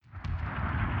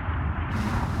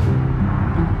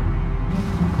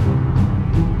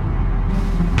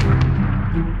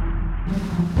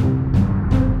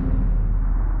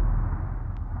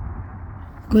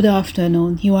Good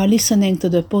afternoon. You are listening to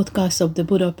the podcast of the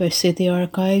Budapest City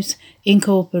Archives in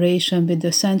cooperation with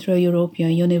the Central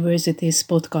European University's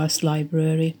Podcast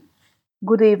Library.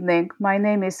 Good evening. My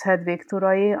name is Hedvig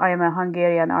Turai. I am a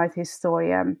Hungarian art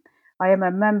historian. I am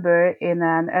a member in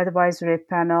an advisory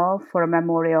panel for a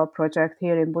memorial project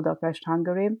here in Budapest,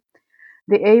 Hungary.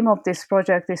 The aim of this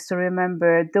project is to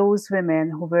remember those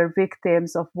women who were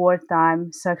victims of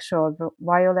wartime sexual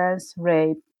violence,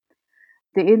 rape.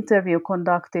 The interview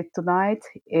conducted tonight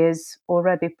is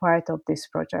already part of this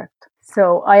project.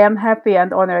 So I am happy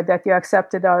and honored that you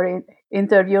accepted our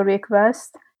interview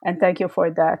request, and thank you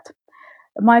for that.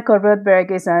 Michael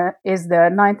Rothberg is the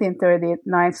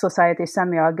 1939 Society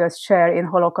Samuel Goetz Chair in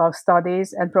Holocaust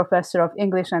Studies and professor of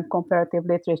English and Comparative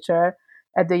Literature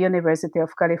at the University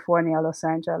of California, Los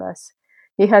Angeles.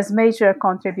 He has major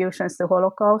contributions to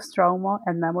Holocaust, trauma,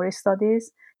 and memory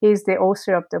studies. He is the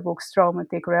author of the books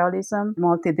Traumatic Realism,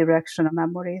 Multidirectional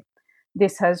Memory.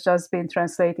 This has just been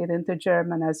translated into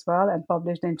German as well and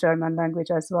published in German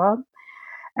language as well.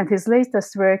 And his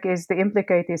latest work is The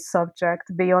Implicated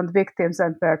Subject, Beyond Victims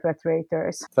and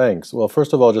Perpetrators. Thanks. Well,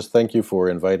 first of all, just thank you for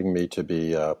inviting me to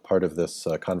be part of this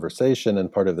conversation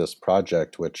and part of this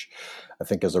project, which I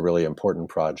think is a really important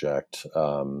project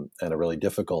and a really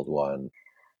difficult one.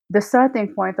 The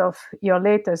starting point of your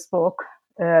latest book,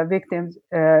 Victims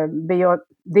Beyond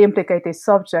the Implicated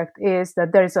Subject, is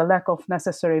that there is a lack of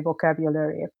necessary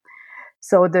vocabulary.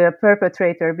 So the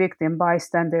perpetrator, victim,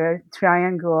 bystander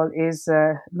triangle is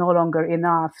no longer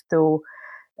enough to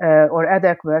or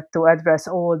adequate to address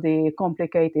all the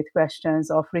complicated questions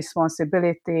of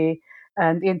responsibility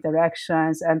and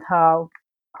interactions and how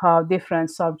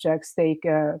different subjects take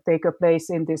a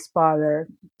place in this power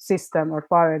system or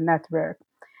power network.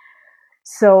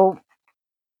 So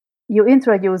you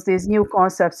introduce these new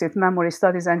concepts with memory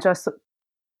studies, and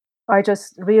I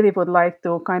just really would like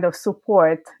to kind of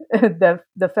support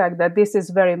the fact that this is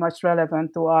very much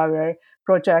relevant to our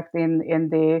project in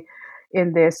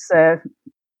this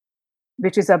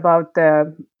which is about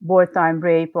the wartime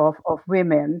rape of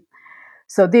women.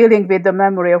 So dealing with the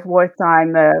memory of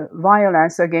wartime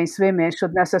violence against women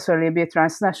should necessarily be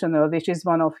transnational, which is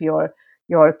one of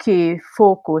your key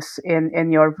focus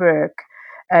in your work.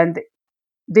 And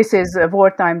this is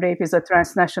wartime rape is a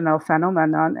transnational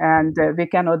phenomenon, and we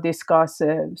cannot discuss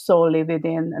solely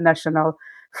within national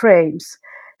frames.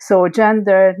 So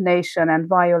gender, nation, and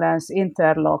violence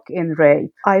interlock in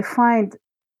rape. I find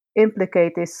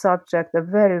implicated subject a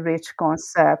very rich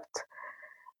concept,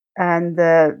 and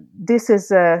this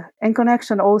is in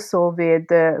connection also with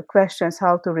questions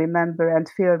how to remember and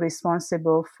feel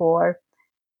responsible for,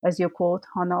 as you quote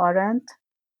Hannah Arendt,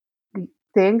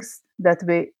 things that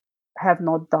we have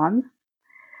not done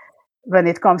when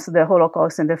it comes to the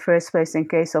Holocaust in the first place in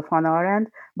case of Hannah Arendt,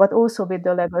 but also with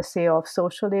the legacy of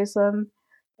socialism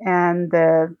and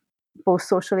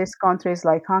post-socialist countries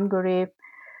like Hungary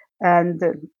and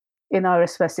in our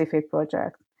specific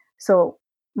project. So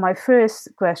my first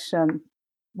question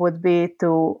would be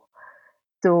to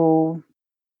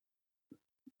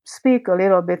speak a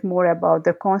little bit more about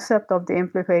the concept of the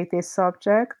implicated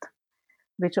subject,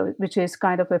 which is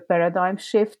kind of a paradigm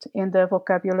shift in the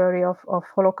vocabulary of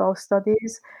Holocaust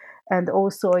studies, and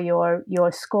also your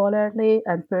scholarly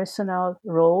and personal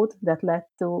road that led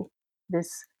to this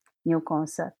new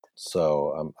concept.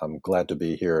 So I'm glad to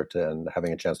be here and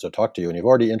having a chance to talk to you. And you've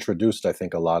already introduced, I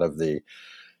think, a lot of the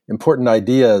important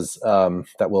ideas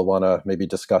that we'll want to maybe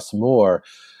discuss more.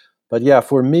 But yeah,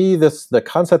 for me, the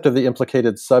concept of the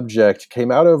implicated subject came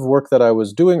out of work that I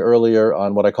was doing earlier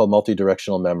on what I call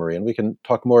multidirectional memory, and we can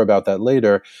talk more about that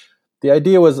later. The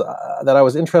idea was that I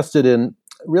was interested in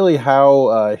really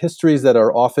how histories that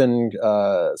are often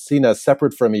seen as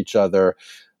separate from each other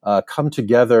come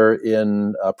together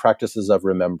in practices of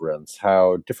remembrance,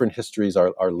 how different histories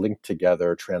are linked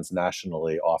together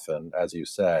transnationally often, as you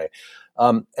say.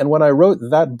 And when I wrote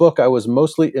that book, I was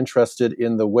mostly interested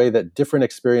in the way that different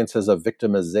experiences of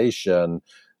victimization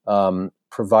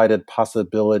provided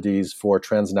possibilities for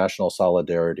transnational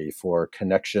solidarity, for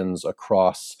connections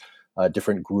across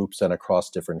different groups and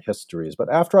across different histories.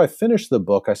 But after I finished the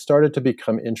book, I started to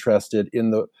become interested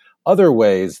in the other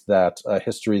ways that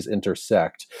histories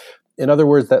intersect. In other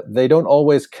words, that they don't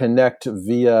always connect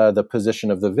via the position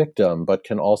of the victim, but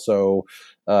can also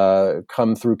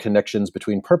come through connections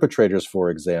between perpetrators, for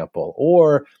example,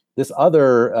 or this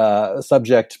other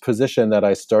subject position that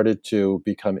I started to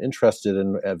become interested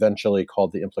in, eventually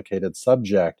called the implicated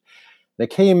subject, And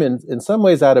it came in some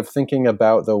ways out of thinking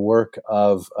about the work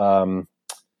of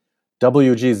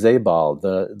W.G. Sebald,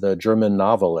 the German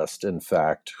novelist, in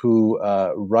fact, who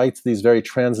writes these very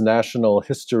transnational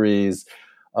histories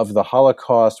of the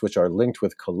Holocaust, which are linked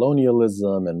with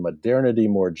colonialism and modernity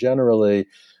more generally.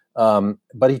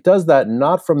 But he does that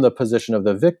not from the position of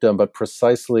the victim, but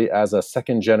precisely as a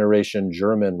second-generation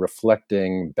German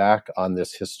reflecting back on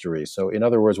this history. So in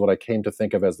other words, what I came to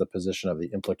think of as the position of the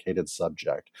implicated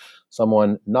subject,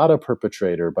 someone not a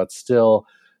perpetrator, but still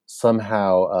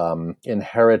somehow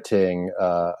inheriting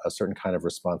a certain kind of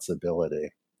responsibility.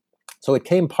 So it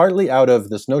came partly out of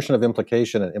this notion of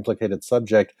implication and implicated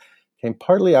subject, came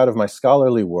partly out of my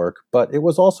scholarly work, but it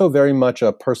was also very much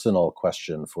a personal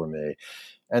question for me.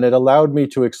 And it allowed me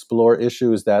to explore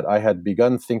issues that I had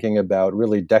begun thinking about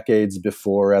really decades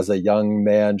before as a young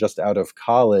man just out of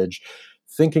college,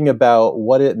 thinking about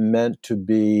what it meant to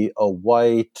be a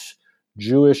white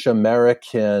Jewish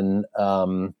American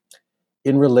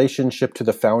in relationship to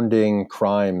the founding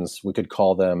crimes, we could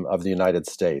call them, of the United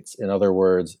States. In other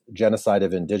words, genocide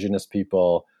of indigenous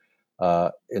people,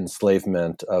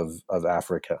 enslavement of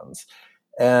Africans.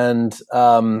 And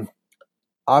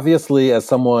obviously, as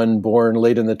someone born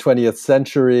late in the 20th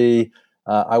century,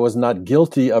 I was not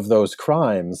guilty of those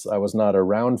crimes. I was not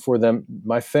around for them.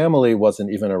 My family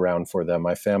wasn't even around for them.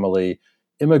 My family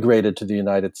immigrated to the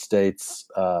United States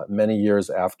many years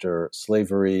after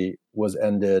slavery was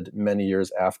ended, many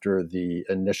years after the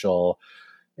initial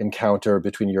encounter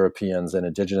between Europeans and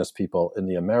indigenous people in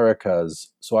the Americas.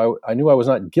 So I knew I was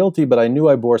not guilty, but I knew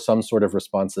I bore some sort of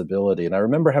responsibility. And I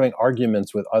remember having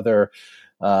arguments with other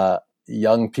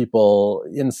young people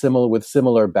with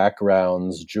similar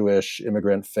backgrounds, Jewish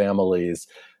immigrant families,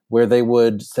 where they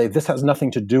would say, "This has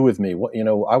nothing to do with me.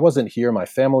 I wasn't here. My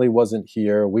family wasn't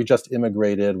here. We just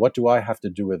immigrated. What do I have to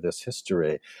do with this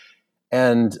history?"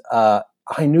 And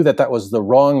I knew that was the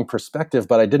wrong perspective,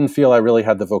 but I didn't feel I really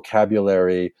had the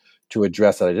vocabulary to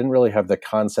address it. I didn't really have the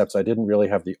concepts. I didn't really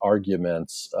have the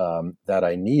arguments that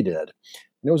I needed.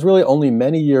 And it was really only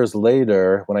many years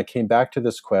later when I came back to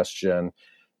this question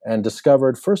and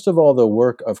discovered, first of all, the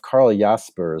work of Karl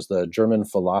Jaspers, the German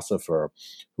philosopher,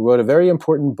 who wrote a very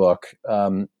important book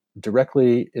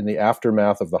directly in the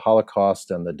aftermath of the Holocaust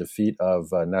and the defeat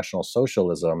of National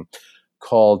Socialism,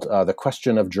 called The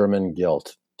Question of German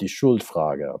Guilt, Die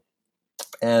Schuldfrage.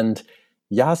 And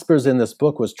Jaspers in this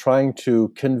book was trying to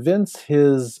convince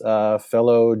his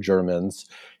fellow Germans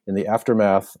in the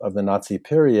aftermath of the Nazi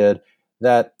period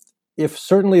that if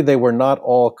certainly they were not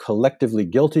all collectively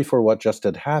guilty for what just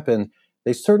had happened,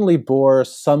 they certainly bore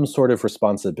some sort of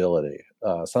responsibility,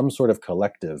 some sort of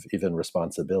collective even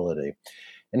responsibility.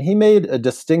 And he made a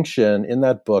distinction in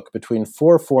that book between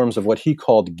four forms of what he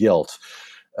called guilt.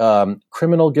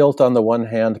 Criminal guilt on the one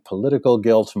hand, political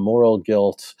guilt, moral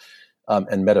guilt,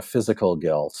 and metaphysical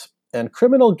guilt. And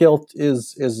criminal guilt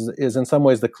is in some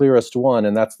ways the clearest one,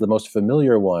 and that's the most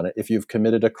familiar one. If you've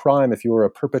committed a crime, if you were a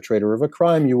perpetrator of a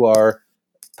crime, you are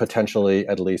potentially,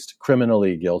 at least,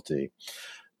 criminally guilty.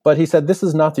 But he said this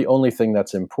is not the only thing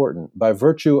that's important. By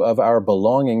virtue of our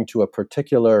belonging to a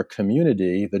particular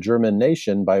community, the German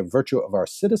nation, by virtue of our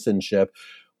citizenship,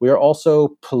 we are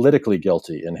also politically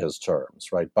guilty in his terms,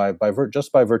 right?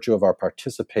 Just by virtue of our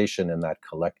participation in that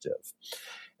collective.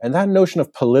 And that notion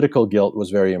of political guilt was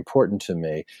very important to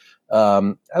me,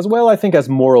 as well, I think, as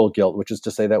moral guilt, which is to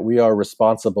say that we are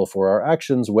responsible for our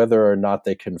actions, whether or not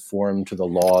they conform to the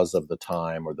laws of the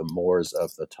time or the mores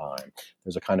of the time.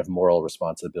 There's a kind of moral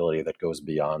responsibility that goes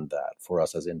beyond that for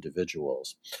us as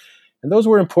individuals. And those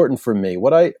were important for me.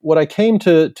 What I came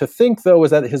to think, though, was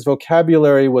that his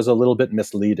vocabulary was a little bit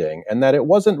misleading, and that it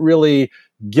wasn't really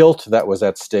guilt that was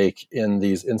at stake in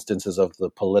these instances of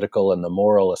the political and the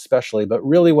moral especially, but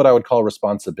really what I would call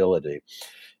responsibility.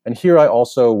 And here I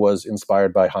also was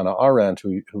inspired by Hannah Arendt,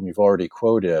 whom you've already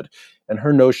quoted, and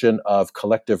her notion of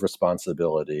collective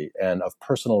responsibility and of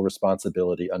personal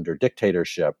responsibility under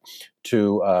dictatorship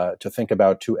to think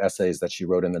about two essays that she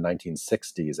wrote in the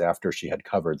 1960s after she had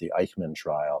covered the Eichmann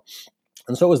trial.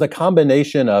 And so it was the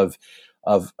combination of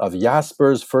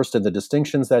Jaspers first and the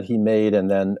distinctions that he made, and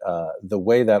then the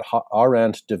way that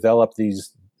Arendt developed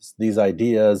these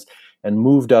ideas and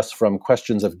moved us from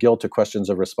questions of guilt to questions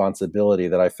of responsibility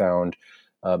that I found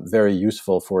very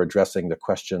useful for addressing the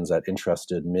questions that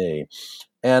interested me.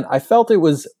 And I felt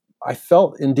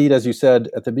indeed, as you said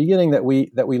at the beginning, that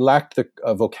we lacked the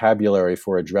vocabulary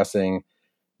for addressing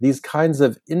these kinds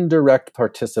of indirect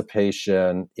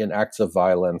participation in acts of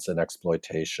violence and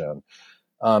exploitation,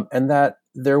 and that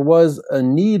there was a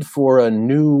need for a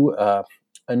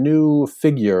new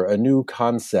figure, a new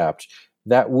concept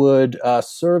that would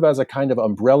serve as a kind of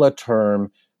umbrella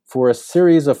term for a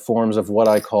series of forms of what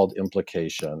I called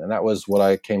implication. And that was what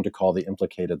I came to call the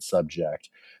implicated subject.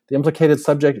 The implicated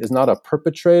subject is not a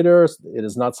perpetrator. It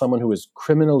is not someone who is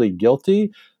criminally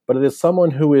guilty, but it is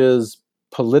someone who is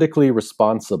politically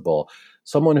responsible,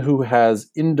 someone who has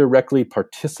indirectly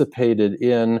participated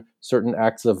in certain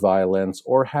acts of violence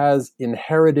or has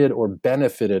inherited or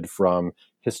benefited from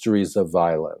histories of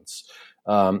violence.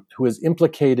 Who is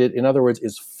implicated, in other words,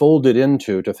 is folded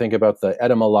into, to think about the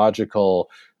etymological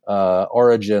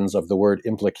origins of the word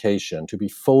implication, to be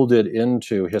folded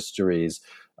into histories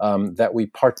that we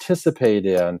participate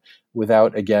in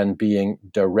without, again, being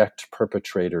direct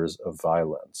perpetrators of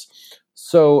violence.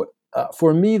 So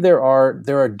for me, there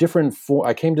are different.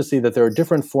 I came to see that there are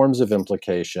different forms of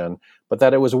implication, but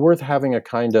that it was worth having a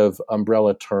kind of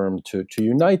umbrella term to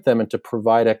unite them and to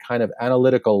provide a kind of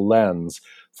analytical lens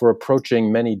for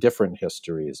approaching many different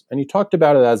histories. And you talked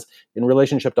about it as in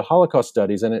relationship to Holocaust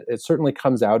studies, and it certainly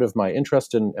comes out of my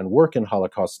interest and work in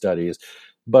Holocaust studies,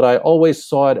 but I always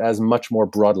saw it as much more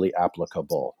broadly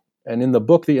applicable. And in the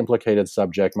book, The Implicated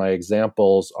Subject, my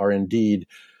examples are indeed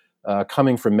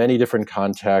coming from many different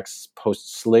contexts: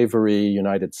 post-slavery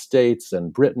United States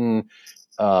and Britain,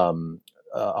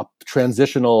 a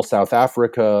transitional South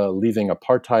Africa, leaving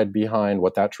apartheid behind,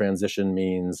 what that transition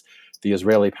means, the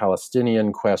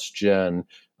Israeli-Palestinian question,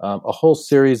 a whole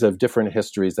series of different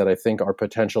histories that I think are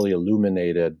potentially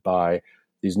illuminated by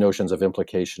these notions of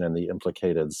implication and the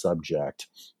implicated subject.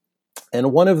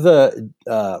 And one of the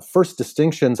first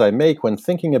distinctions I make when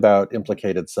thinking about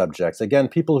implicated subjects, again,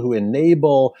 people who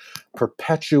enable,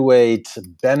 perpetuate,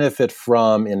 benefit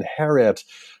from, inherit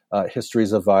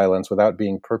histories of violence without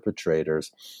being perpetrators,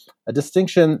 a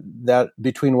distinction that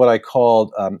between what I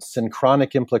called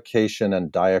synchronic implication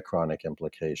and diachronic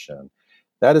implication.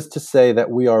 That is to say that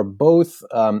we are both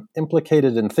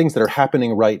implicated in things that are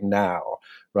happening right now,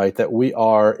 right? That we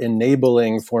are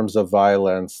enabling forms of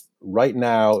violence right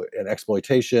now and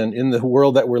exploitation in the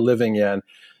world that we're living in,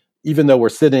 even though we're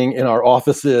sitting in our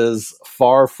offices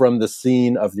far from the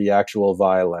scene of the actual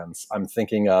violence. I'm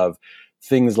thinking of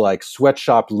things like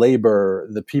sweatshop labor,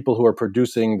 the people who are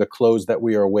producing the clothes that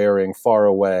we are wearing far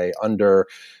away under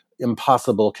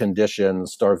impossible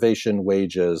conditions, starvation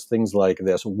wages, things like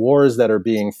this, wars that are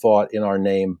being fought in our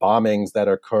name, bombings that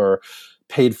occur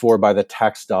paid for by the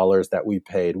tax dollars that we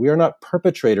paid. We are not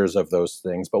perpetrators of those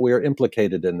things, but we are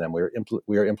implicated in them.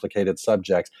 We are implicated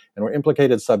subjects, and we're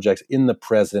implicated subjects in the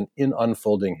present, in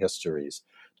unfolding histories.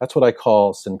 That's what I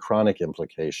call synchronic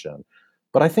implication.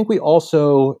 But I think we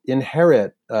also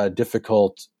inherit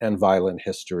difficult and violent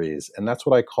histories, and that's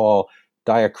what I call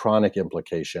diachronic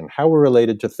implication, how we're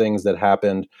related to things that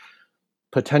happened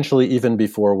potentially even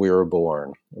before we were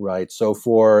born, right? So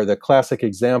for the classic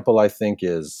example, I think,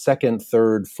 is second,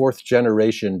 third, fourth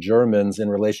generation Germans in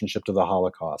relationship to the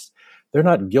Holocaust. They're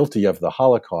not guilty of the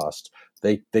Holocaust.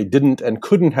 They didn't and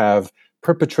couldn't have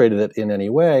perpetrated it in any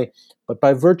way, but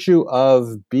by virtue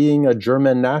of being a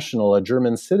German national, a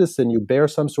German citizen, you bear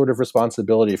some sort of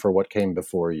responsibility for what came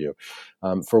before you,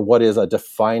 for what is a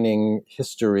defining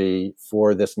history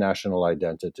for this national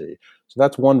identity. So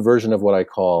that's one version of what I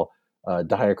call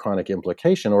diachronic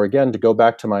implication. Or again, to go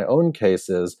back to my own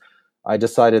cases, I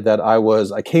decided that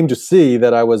I came to see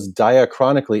that I was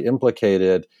diachronically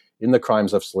implicated in the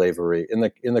crimes of slavery, in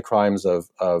the crimes of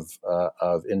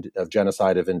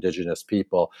genocide of indigenous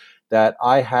people, that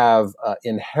I have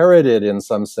inherited in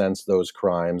some sense those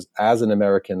crimes as an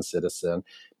American citizen,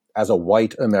 as a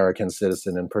white American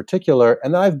citizen in particular,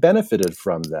 and I've benefited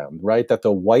from them, right? That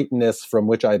the whiteness from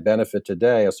which I benefit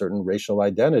today, a certain racial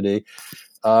identity,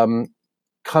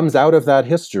 comes out of that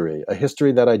history, a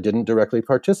history that I didn't directly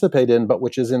participate in, but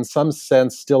which is in some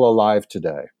sense still alive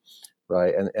today,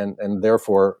 right? And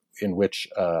therefore in which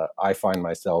I find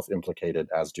myself implicated,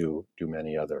 as do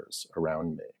many others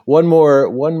around me. One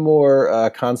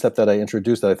more concept that I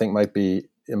introduced that I think might be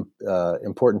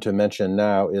important to mention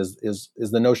now is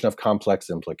the notion of complex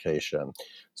implication.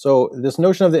 So this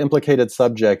notion of the implicated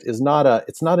subject is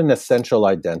it's not an essential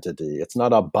identity. It's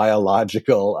not a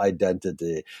biological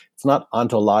identity. It's not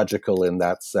ontological in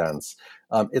that sense.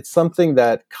 It's something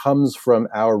that comes from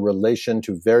our relation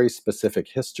to very specific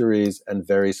histories and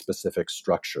very specific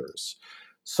structures.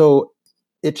 So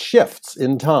it shifts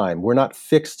in time. We're not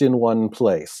fixed in one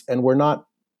place, and we're not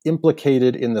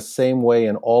implicated in the same way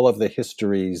in all of the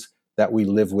histories that we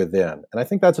live within. And I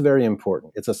think that's very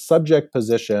important. It's a subject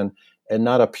position and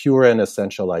not a pure and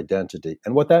essential identity.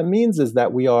 And what that means is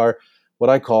that we are what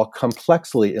I call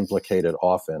complexly implicated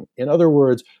often. In other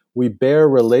words, we bear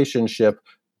relationship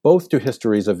both to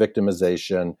histories of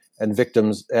victimization and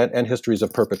victims and histories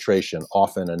of perpetration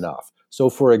often enough. So,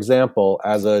 for example,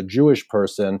 as a Jewish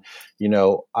person,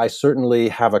 I certainly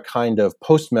have a kind of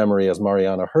post-memory, as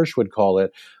Mariana Hirsch would call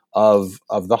it, of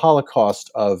the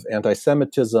Holocaust, of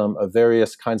anti-Semitism, of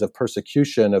various kinds of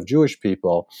persecution of Jewish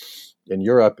people in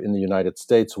Europe, in the United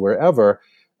States, wherever.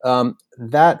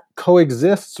 That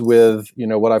coexists with,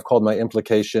 what I've called my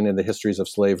implication in the histories of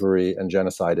slavery and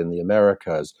genocide in the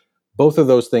Americas. Both of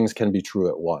those things can be true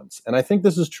at once. And I think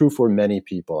this is true for many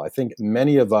people. I think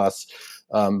many of us,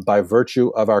 by virtue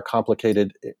of our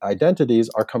complicated identities,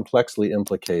 are complexly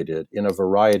implicated in a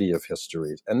variety of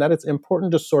histories, and that it's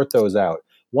important to sort those out.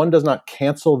 One does not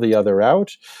cancel the other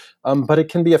out, but it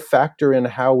can be a factor in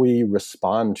how we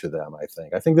respond to them, I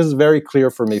think. I think this is very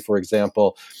clear for me, for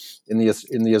example, in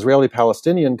the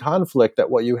Israeli-Palestinian conflict, that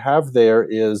what you have there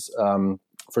is,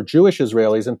 for Jewish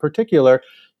Israelis in particular,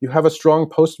 you have a strong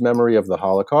post-memory of the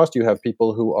Holocaust. You have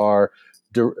people who are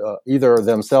either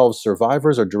themselves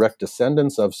survivors or direct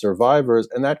descendants of survivors,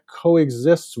 and that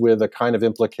coexists with a kind of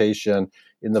implication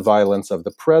in the violence of the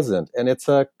present. And it's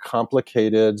a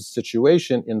complicated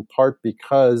situation, in part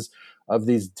because of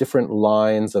these different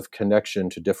lines of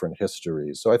connection to different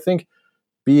histories. So I think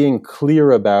being clear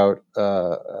about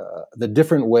the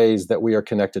different ways that we are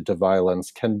connected to violence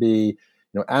can be,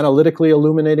 analytically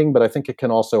illuminating, but I think it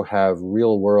can also have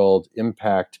real-world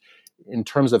impact in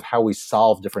terms of how we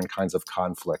solve different kinds of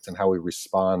conflict and how we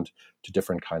respond to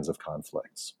different kinds of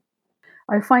conflicts.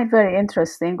 I find very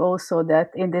interesting also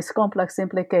that in this complex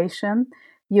implication,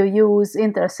 you use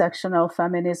intersectional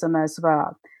feminism as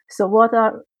well. So what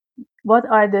are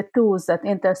the tools that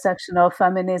intersectional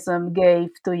feminism gave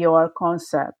to your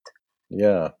concept?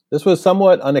 Yeah, this was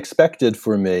somewhat unexpected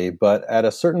for me, but at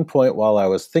a certain point while I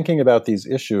was thinking about these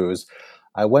issues,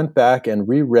 I went back and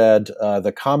reread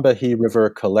the Combahee River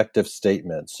Collective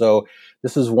Statement. So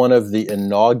this is one of the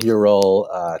inaugural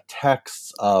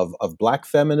texts of Black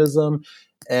feminism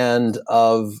and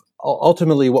of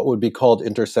ultimately what would be called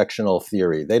intersectional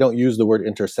theory. They don't use the word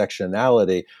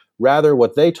intersectionality. Rather,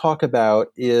 what they talk about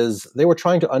is they were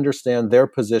trying to understand their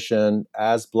position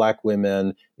as Black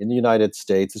women in the United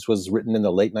States. This was written in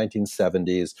the late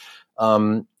 1970s.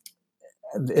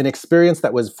 An experience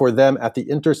that was for them at the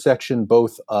intersection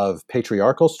both of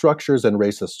patriarchal structures and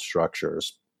racist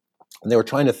structures. And they were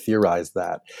trying to theorize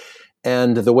that.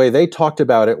 And the way they talked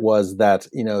about it was that,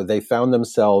 they found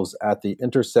themselves at the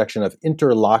intersection of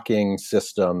interlocking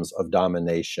systems of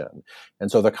domination.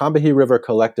 And so the Combahee River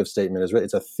Collective Statement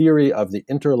it's a theory of the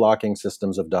interlocking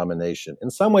systems of domination. In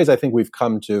some ways, I think we've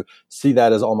come to see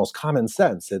that as almost common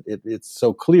sense. It's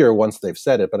so clear once they've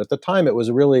said it. But at the time, it was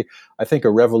really, I think,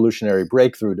 a revolutionary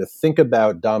breakthrough to think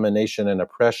about domination and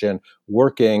oppression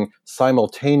working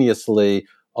simultaneously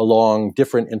along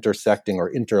different intersecting or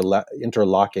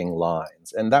interlocking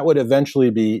lines. And that would eventually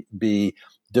be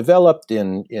developed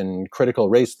in critical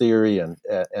race theory and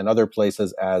other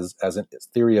places as a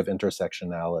theory of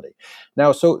intersectionality.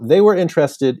 Now, so they were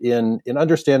interested in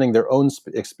understanding their own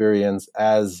experience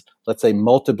as, let's say,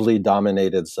 multiply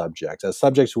dominated subjects, as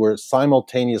subjects who were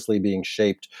simultaneously being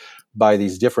shaped by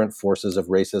these different forces of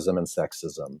racism and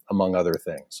sexism, among other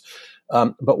things.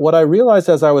 But what I realized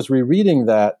as I was rereading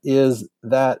that is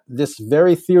that this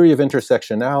very theory of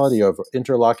intersectionality, of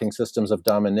interlocking systems of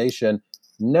domination,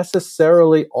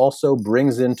 necessarily also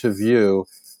brings into view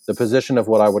the position of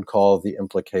what I would call the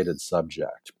implicated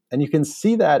subject. And you can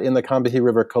see that in the Combahee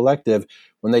River Collective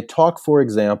when they talk, for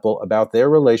example, about their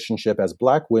relationship as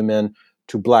Black women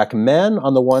to Black men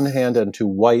on the one hand and to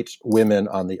white women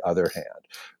on the other hand,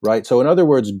 right? So in other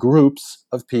words, groups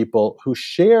of people who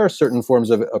share certain forms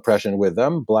of oppression with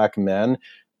them, Black men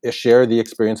share the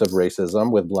experience of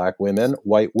racism with Black women,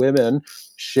 white women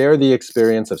share the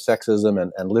experience of sexism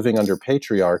and living under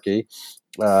patriarchy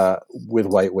with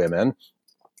white women.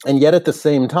 And yet at the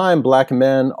same time, Black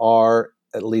men are,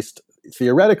 at least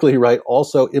theoretically, right,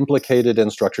 also implicated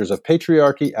in structures of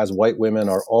patriarchy, as white women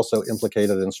are also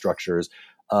implicated in structures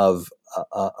of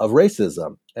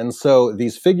racism. And so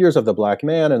these figures of the Black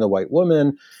man and the white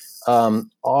woman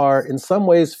are in some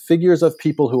ways figures of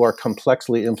people who are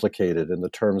complexly implicated in the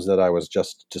terms that I was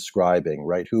just describing,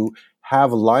 right, who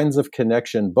have lines of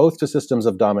connection both to systems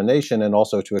of domination and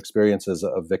also to experiences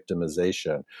of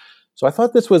victimization. So I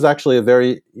thought this was actually a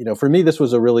very, for me, this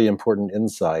was a really important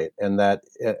insight, and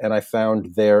I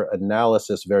found their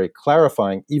analysis very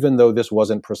clarifying, even though this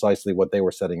wasn't precisely what they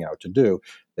were setting out to do.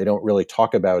 They don't really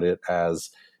talk about it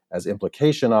as as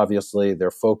implication, obviously.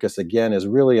 Their focus, again, is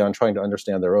really on trying to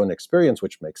understand their own experience,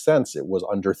 which makes sense. It was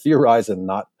under-theorized and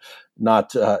not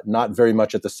very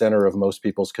much at the center of most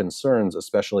people's concerns,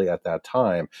 especially at that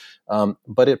time.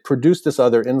 But it produced this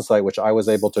other insight, which I was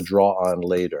able to draw on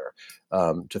later,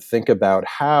 to think about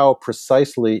how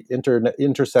precisely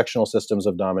intersectional systems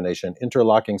of domination,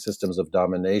 interlocking systems of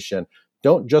domination,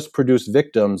 don't just produce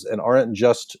victims and aren't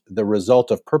just the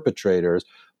result of perpetrators,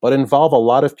 but involve a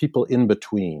lot of people in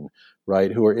between,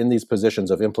 right, who are in these positions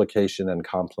of implication and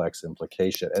complex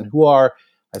implication, and who are,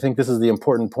 I think this is the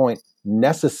important point,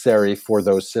 necessary for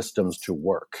those systems to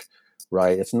work,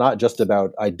 right? It's not just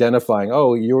about identifying,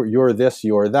 oh, you're this,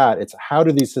 you're that. It's how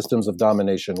do these systems of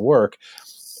domination work?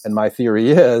 And my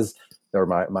theory is, or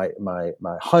my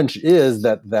hunch is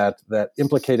that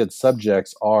implicated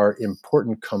subjects are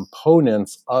important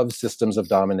components of systems of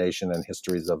domination and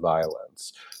histories of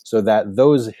violence. So that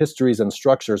those histories and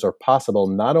structures are possible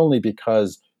not only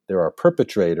because there are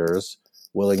perpetrators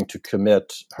willing to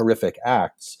commit horrific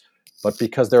acts, but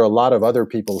because there are a lot of other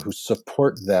people who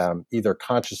support them, either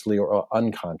consciously or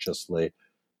unconsciously,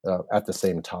 at the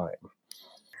same time.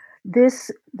 This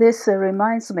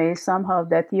reminds me somehow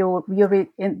that you read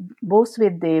in both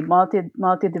with the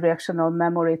multidirectional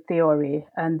memory theory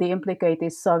and the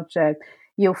implicated subject,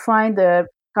 you find a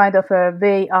kind of a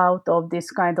way out of this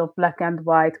kind of black and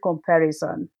white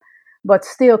comparison. But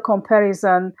still,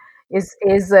 comparison is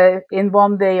in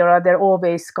one way or other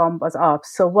always comes up.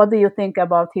 So, what do you think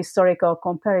about historical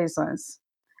comparisons,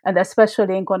 and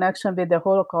especially in connection with the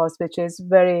Holocaust, which is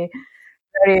very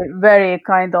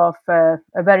kind of a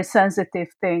very sensitive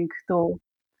thing to,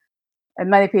 and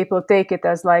many people take it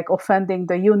as like offending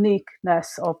the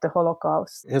uniqueness of the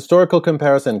Holocaust. Historical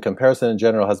comparison in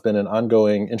general, has been an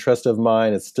ongoing interest of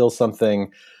mine. It's still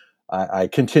something I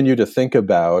continue to think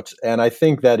about, and I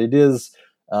think that it is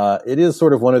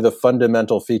sort of one of the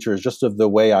fundamental features just of the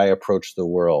way I approach the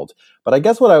world. But I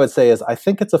guess what I would say is I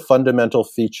think it's a fundamental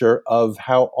feature of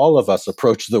how all of us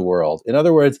approach the world. In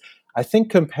other words, I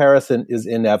think comparison is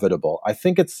inevitable. I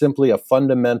think it's simply a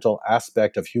fundamental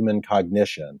aspect of human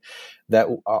cognition, that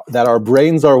our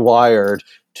brains are wired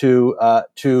to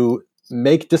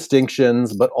make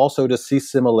distinctions, but also to see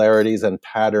similarities and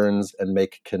patterns and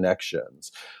make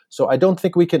connections. So I don't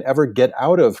think we can ever get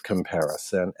out of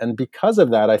comparison. And because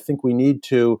of that, I think we need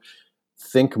to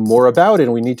think more about it,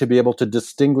 and we need to be able to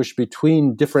distinguish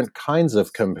between different kinds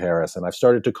of comparison. I've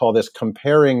started to call this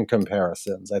comparing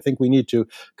comparisons. I think we need to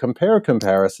compare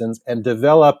comparisons and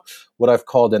develop what I've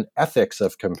called an ethics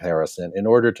of comparison in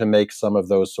order to make some of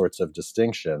those sorts of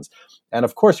distinctions. And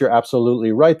of course, you're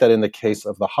absolutely right that in the case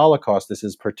of the Holocaust, this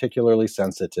is particularly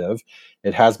sensitive.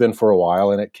 It has been for a while,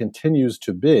 and it continues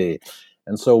to be.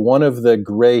 And so one of the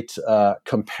great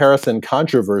comparison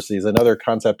controversies, another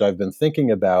concept I've been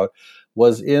thinking about,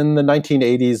 was in the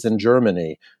 1980s in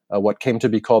Germany, what came to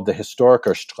be called the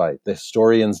Historikerstreit, the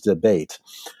historians' debate,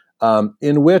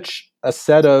 in which a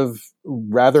set of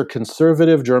rather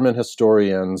conservative German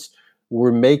historians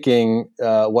were making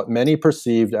what many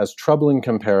perceived as troubling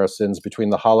comparisons between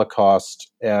the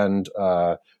Holocaust and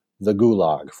the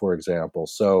Gulag, for example.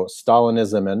 So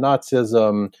Stalinism and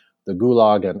Nazism, the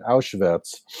Gulag and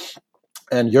Auschwitz.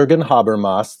 And Jürgen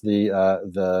Habermas,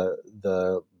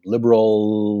 the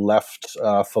liberal left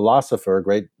philosopher,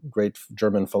 great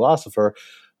German philosopher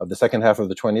of the second half of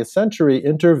the 20th century,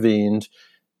 intervened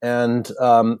and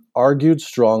argued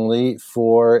strongly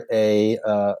for a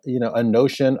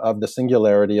notion of the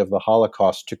singularity of the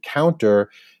Holocaust to counter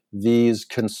these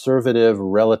conservative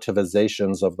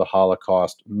relativizations of the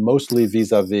Holocaust, mostly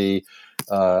vis-a-vis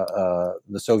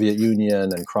the Soviet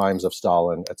Union and crimes of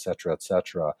Stalin, et cetera, et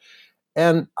cetera.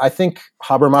 And I think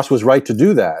Habermas was right to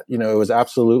do that. It was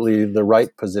absolutely the right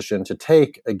position to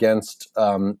take against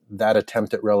that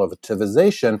attempt at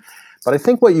relativization. But I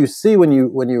think what you see when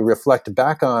you reflect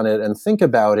back on it and think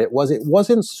about it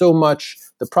wasn't so much,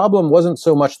 the problem wasn't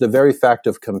so much the very fact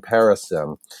of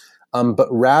comparison, but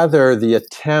rather the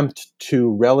attempt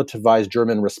to relativize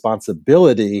German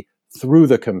responsibility through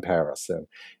the comparison.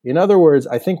 In other words,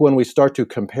 I think when we start to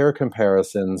compare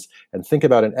comparisons and think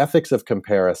about an ethics of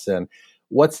comparison,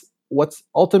 what's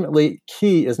ultimately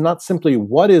key is not simply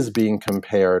what is being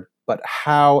compared, but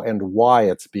how and why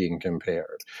it's being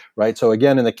compared, right? So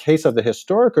again, in the case of the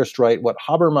Historikerstreit, what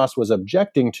Habermas was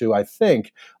objecting to, I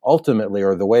think, ultimately,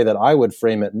 or the way that I would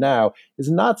frame it now,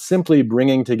 is not simply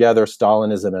bringing together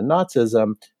Stalinism and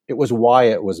Nazism. It was why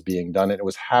it was being done, and it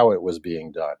was how it was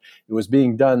being done. It was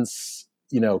being done,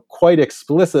 quite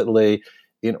explicitly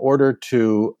in order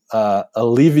to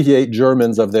alleviate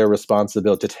Germans of their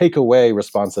responsibility, to take away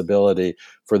responsibility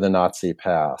for the Nazi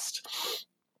past.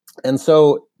 And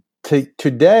so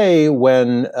Today,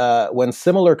 when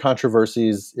similar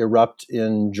controversies erupt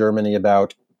in Germany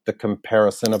about the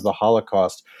comparison of the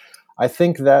Holocaust, I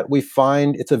think that we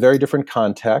find it's a very different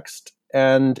context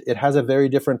and it has a very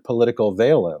different political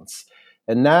valence.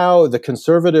 And now the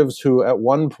conservatives who at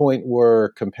one point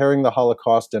were comparing the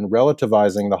Holocaust and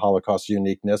relativizing the Holocaust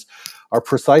uniqueness are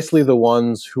precisely the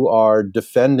ones who are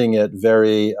defending it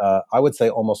very, I would say,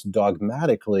 almost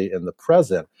dogmatically in the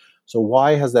present. So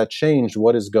why has that changed?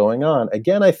 What is going on?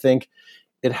 Again, I think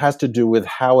it has to do with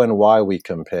how and why we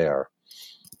compare.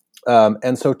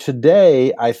 And so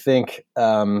today, I think,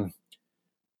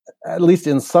 at least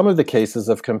in some of the cases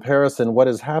of comparison, what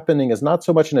is happening is not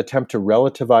so much an attempt to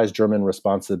relativize German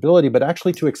responsibility, but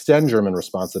actually to extend German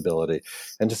responsibility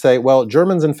and to say, well,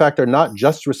 Germans, in fact, are not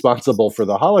just responsible for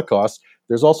the Holocaust.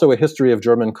 There's also a history of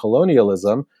German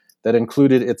colonialism that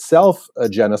included itself a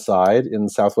genocide in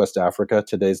Southwest Africa,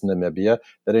 today's Namibia,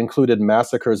 that included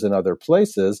massacres in other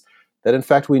places, that in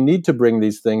fact we need to bring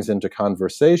these things into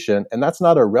conversation. And that's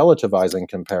not a relativizing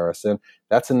comparison.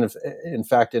 That's in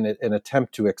fact an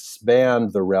attempt to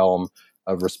expand the realm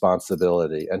of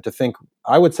responsibility and to think,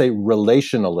 I would say,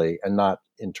 relationally and not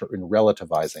in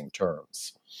relativizing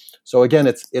terms. So again,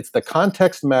 it's the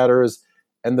context matters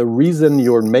and the reason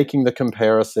you're making the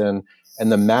comparison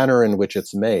and the manner in which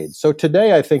it's made. So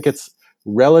today, I think it's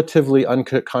relatively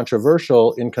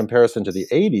uncontroversial in comparison to the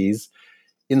 80s,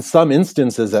 in some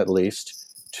instances at least,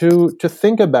 to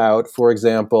think about, for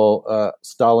example,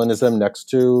 Stalinism next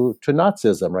to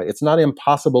Nazism, right? It's not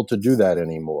impossible to do that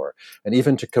anymore, and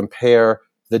even to compare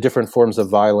the different forms of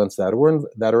violence that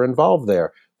are involved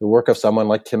there. The work of someone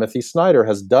like Timothy Snyder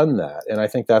has done that, and I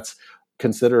think that's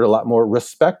considered a lot more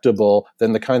respectable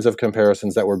than the kinds of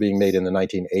comparisons that were being made in the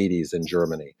 1980s in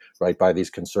Germany, right, by these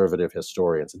conservative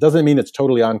historians. It doesn't mean it's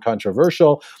totally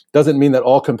uncontroversial, doesn't mean that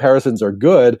all comparisons are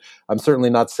good. I'm certainly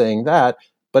not saying that,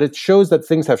 but it shows that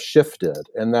things have shifted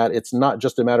and that it's not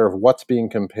just a matter of what's being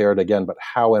compared again, but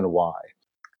how and why.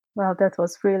 Well, that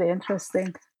was really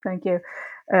interesting. Thank you.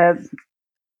 Uh,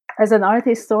 as an art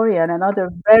historian, another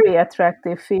very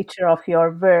attractive feature of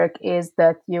your work is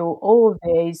that you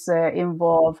always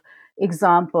involve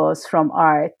examples from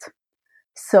art.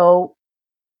 So,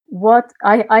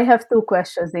 I have two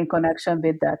questions in connection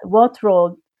with that. What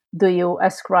role do you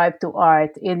ascribe to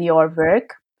art in your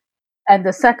work? And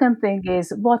the second thing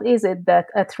is, what is it that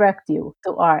attracts you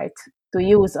to art, to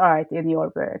use art in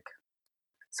your work?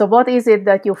 So, what is it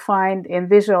that you find in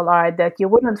visual art that you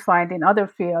wouldn't find in other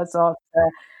fields of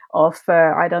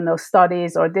I don't know,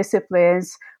 studies or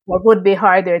disciplines, or would be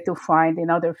harder to find in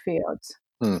other fields?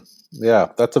 Hmm. Yeah,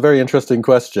 that's a very interesting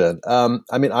question.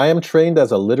 I mean, I am trained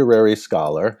as a literary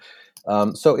scholar.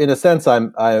 So in a sense,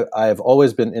 I've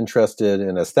always been interested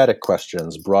in aesthetic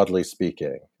questions, broadly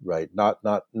speaking, right? Not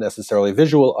necessarily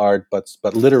visual art, but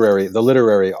the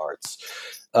literary arts.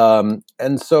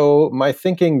 And so my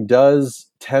thinking does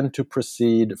tend to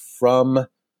proceed from,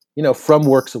 from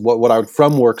works of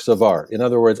from works of art. In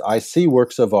other words, I see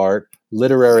works of art,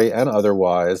 literary and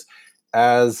otherwise,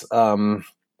 as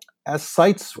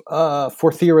sites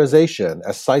for theorization,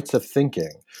 as sites of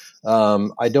thinking.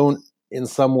 I don't, in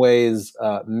some ways,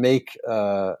 make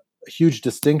huge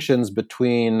distinctions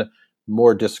between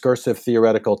more discursive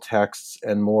theoretical texts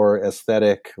and more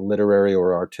aesthetic, literary,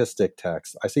 or artistic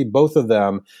texts. I see both of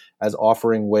them as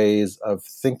offering ways of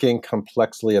thinking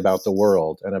complexly about the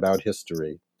world and about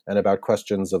history and about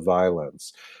questions of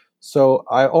violence. So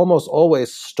I almost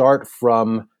always start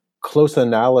from close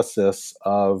analysis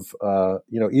of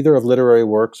either of literary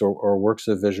works or works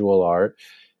of visual art,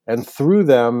 and through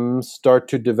them start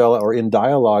to develop, or in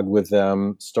dialogue with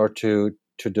them start to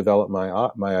develop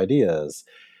my ideas.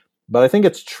 But I think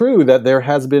it's true that there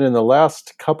has been, in the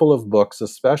last couple of books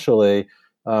especially,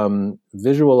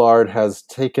 visual art has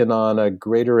taken on a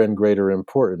greater and greater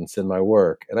importance in my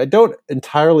work, and I don't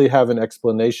entirely have an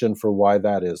explanation for why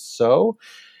that is so,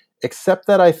 except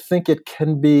that I think it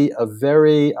can be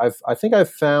I think I've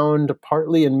found,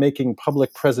 partly in making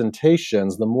public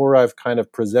presentations, the more I've kind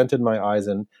of presented my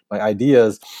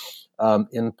ideas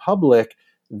in public,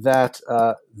 that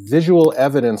visual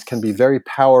evidence can be very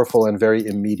powerful and very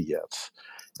immediate.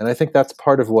 And I think that's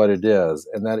part of what it is,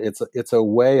 and that it's a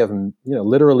way of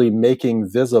literally making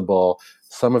visible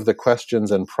some of the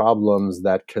questions and problems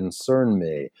that concern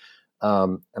me.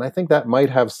 And I think that might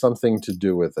have something to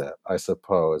do with it, I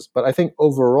suppose. But I think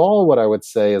overall, what I would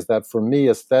say is that for me,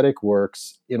 aesthetic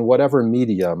works in whatever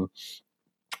medium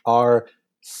are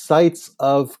sites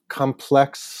of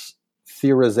complex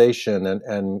theorization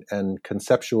and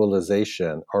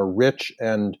conceptualization, are rich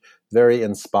and very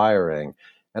inspiring.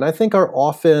 And I think are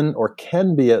often, or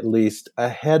can be at least,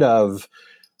 ahead of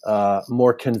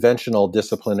more conventional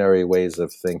disciplinary ways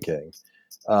of thinking.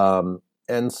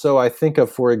 And so I think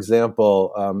of, for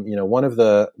example, one of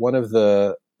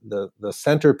the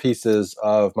centerpieces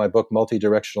of my book,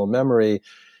 Multidirectional Memory,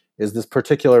 is this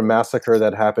particular massacre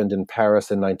that happened in Paris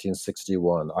in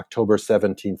 1961, October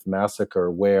 17th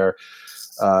massacre, where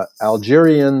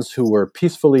Algerians who were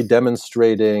peacefully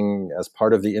demonstrating as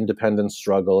part of the independence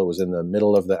struggle — it was in the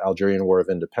middle of the Algerian War of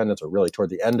Independence, or really toward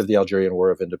the end of the Algerian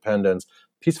War of Independence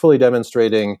 — peacefully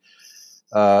demonstrating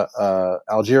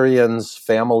Algerians,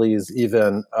 families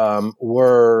even,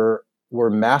 were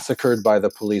massacred by the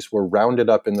police, were rounded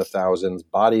up in the thousands,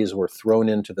 bodies were thrown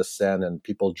into the Seine, and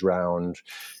people drowned,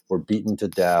 were beaten to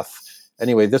death.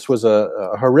 Anyway, this was a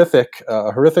horrific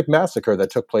massacre that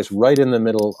took place right in the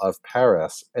middle of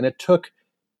Paris, and it took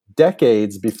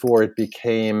decades before it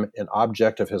became an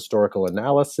object of historical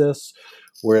analysis,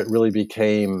 where it really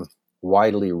became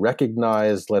widely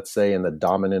recognized, let's say, in the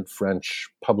dominant French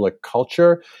public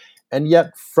culture. And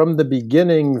yet, from the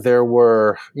beginning, there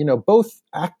were, both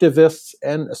activists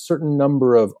and a certain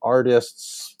number of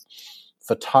artists,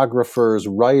 photographers,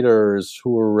 writers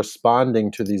who were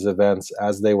responding to these events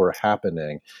as they were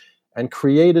happening, and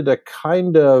created a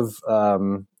kind of,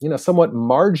 somewhat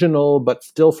marginal, but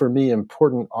still for me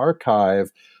important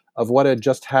archive of what had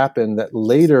just happened that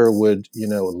later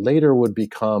would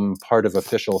become part of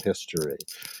official history.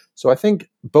 So I think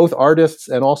both artists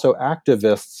and also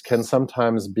activists can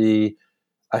sometimes be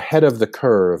ahead of the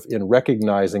curve in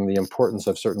recognizing the importance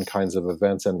of certain kinds of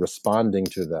events and responding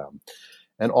to them,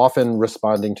 and often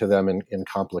responding to them in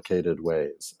complicated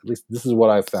ways. At least this is what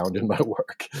I've found in my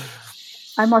work.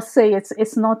 I must say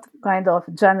it's not kind of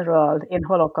general in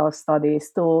Holocaust studies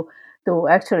to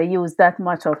actually use that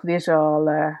much of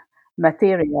visual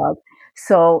material.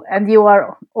 So, and you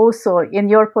are also in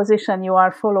your position, you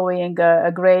are following a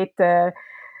great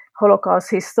Holocaust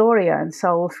historian,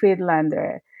 Saul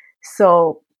Friedlander.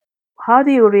 So, how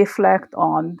do you reflect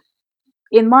on?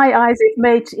 In my eyes,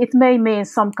 it may mean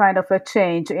some kind of a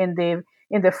change in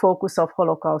the focus of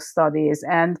Holocaust studies,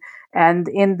 and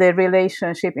in the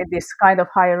relationship, in this kind of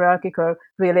hierarchical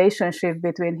relationship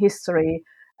between history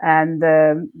and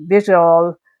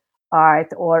visual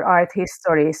art or art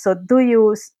history. So,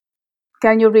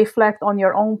 can you reflect on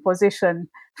your own position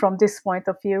from this point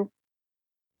of view?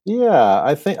 Yeah,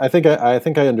 I think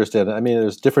I understand. I mean,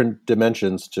 there's different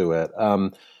dimensions to it.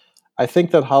 I think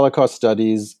that Holocaust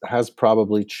studies has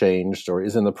probably changed, or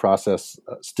is in the process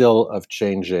still of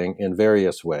changing in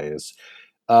various ways.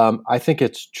 I think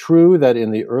it's true that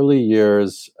in the early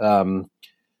years,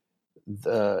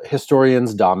 the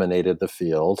historians dominated the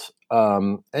field,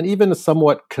 and even a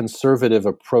somewhat conservative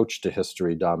approach to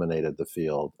history dominated the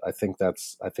field. I think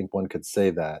one could say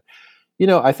that.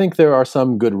 I think there are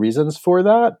some good reasons for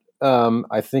that.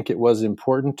 I think it was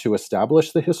important to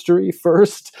establish the history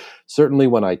first. Certainly,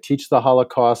 when I teach the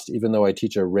Holocaust, even though I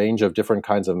teach a range of different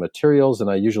kinds of materials, and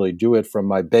I usually do it from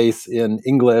my base in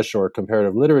English or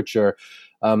comparative literature,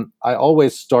 I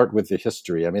always start with the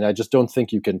history. I mean, I just don't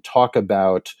think you can talk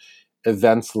about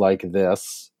events like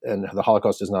this, and the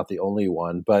Holocaust is not the only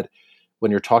one, but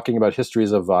when you're talking about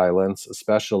histories of violence,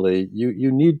 especially,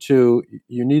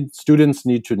 students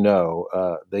need to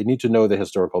know, they need to know the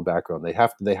historical background. They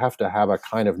have to have a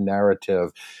kind of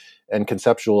narrative and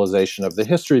conceptualization of the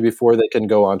history before they can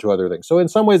go on to other things. So in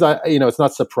some ways, it's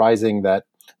not surprising that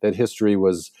history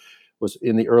was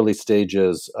in the early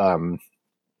stages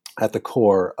at the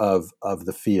core of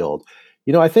the field.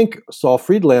 I think Saul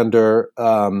Friedlander,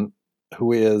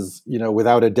 who is,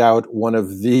 without a doubt one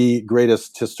of the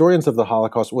greatest historians of the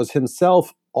Holocaust, was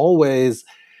himself always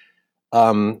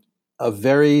a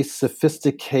very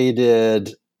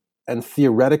sophisticated and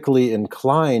theoretically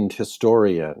inclined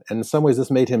historian. And in some ways, this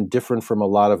made him different from a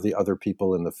lot of the other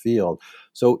people in the field.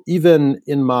 So even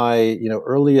in my,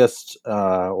 earliest,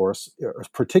 or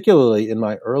particularly in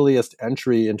my earliest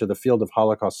entry into the field of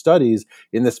Holocaust studies,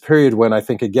 in this period when I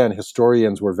think, again,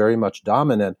 historians were very much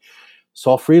dominant,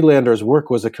 Saul Friedlander's work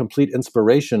was a complete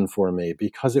inspiration for me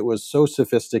because it was so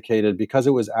sophisticated, because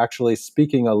it was actually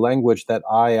speaking a language that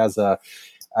I, as a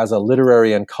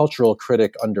literary and cultural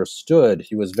critic, understood.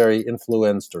 He was very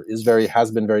influenced, or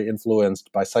has been very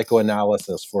influenced by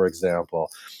psychoanalysis, for example,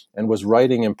 and was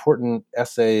writing important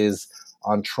essays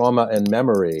on trauma and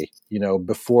memory,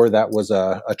 before that was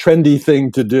a trendy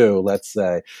thing to do, let's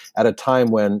say, at a time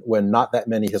when not that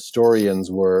many historians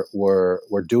were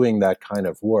doing that kind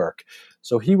of work.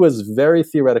 So he was very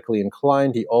theoretically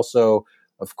inclined. He also,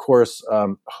 of course,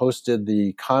 hosted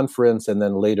the conference and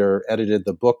then later edited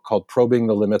the book called Probing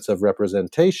the Limits of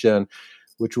Representation,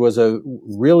 which was a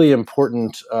really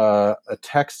important a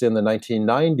text in the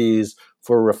 1990s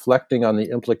for reflecting on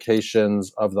the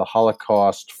implications of the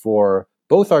Holocaust for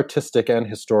both artistic and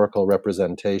historical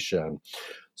representation.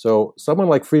 So someone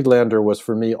like Friedlander was,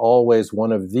 for me, always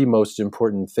one of the most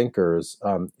important thinkers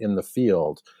in the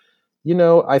field.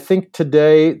 I think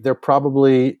today there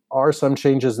probably are some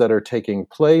changes that are taking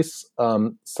place.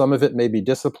 Some of it may be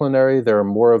disciplinary. There are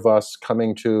more of us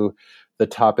coming to the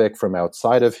topic from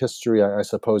outside of history. I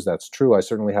suppose that's true. I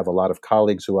certainly have a lot of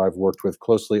colleagues who I've worked with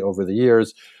closely over the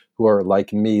years who are,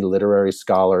 like me, literary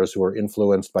scholars who are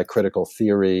influenced by critical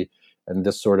theory and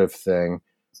this sort of thing.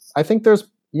 I think there's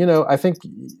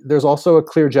also a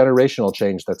clear generational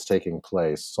change that's taking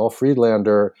place. Saul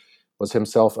Friedlander was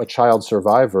himself a child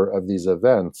survivor of these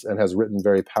events and has written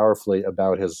very powerfully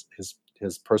about his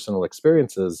personal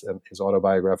experiences and his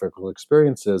autobiographical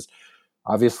experiences.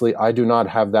 Obviously, I do not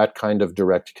have that kind of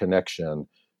direct connection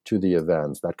to the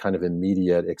events, that kind of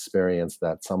immediate experience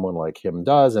that someone like him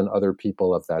does and other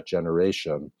people of that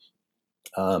generation.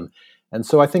 And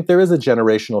so I think there is a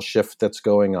generational shift that's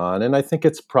going on. And I think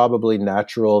it's probably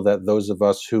natural that those of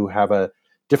us who have a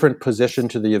different position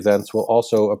to the events will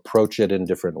also approach it in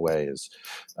different ways.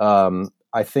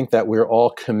 I think that we're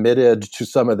all committed to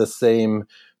some of the same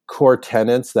core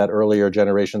tenets that earlier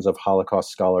generations of Holocaust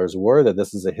scholars were, that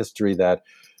this is a history that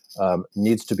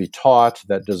needs to be taught,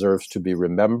 that deserves to be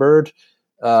remembered.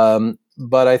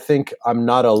 But I think I'm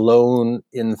not alone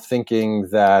in thinking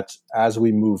that as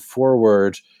we move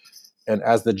forward, and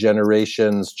as the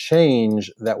generations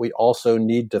change, that we also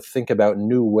need to think about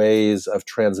new ways of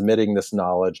transmitting this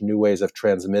knowledge, new ways of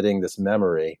transmitting this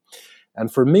memory.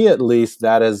 And for me, at least,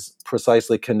 that is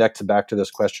precisely connected back to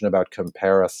this question about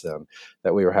comparison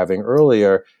that we were having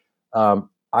earlier.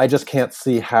 I just can't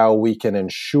see how we can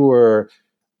ensure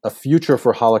a future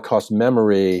for Holocaust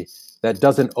memory that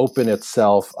doesn't open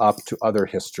itself up to other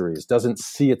histories, doesn't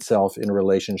see itself in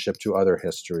relationship to other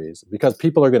histories, because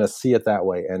people are going to see it that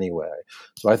way anyway.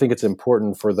 So I think it's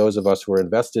important for those of us who are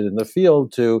invested in the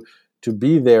field to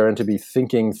be there and to be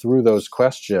thinking through those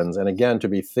questions. And again, to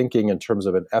be thinking in terms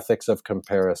of an ethics of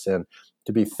comparison,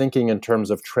 to be thinking in terms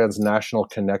of transnational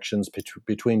connections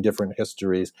between different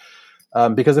histories.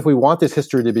 Because if we want this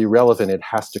history to be relevant, it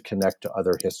has to connect to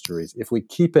other histories. If we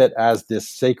keep it as this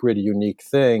sacred, unique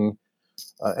thing,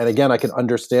 and again, I can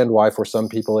understand why for some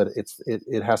people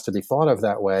it has to be thought of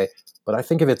that way. But I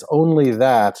think if it's only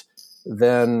that,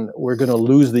 then we're going to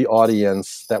lose the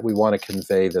audience that we want to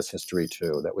convey this history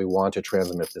to, that we want to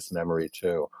transmit this memory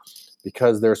to,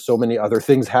 because there's so many other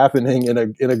things happening in a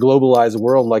globalized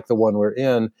world like the one we're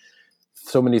in.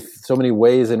 So many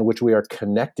ways in which we are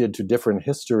connected to different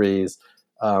histories.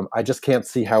 I just can't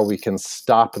see how we can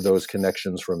stop those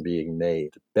connections from being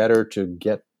made. Better to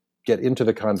get into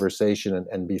the conversation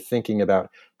and be thinking about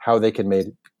how they can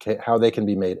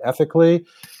be made ethically,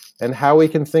 and how we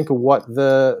can think of what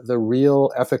the real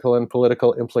ethical and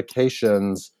political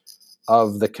implications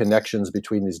of the connections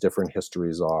between these different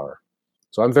histories are.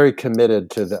 So I'm very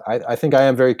committed to I think I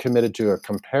am very committed to a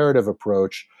comparative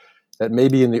approach that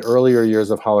maybe in the earlier years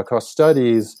of Holocaust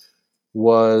studies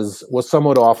was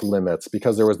somewhat off limits,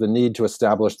 because there was the need to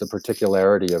establish the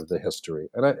particularity of the history.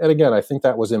 And again, I think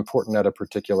that was important at a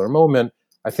particular moment.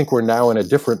 I think we're now in a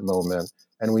different moment,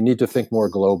 and we need to think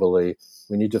more globally.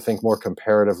 We need to think more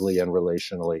comparatively and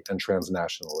relationally and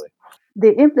transnationally.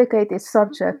 The implicated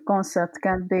subject concept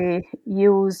can be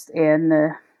used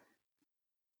in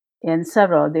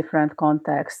several different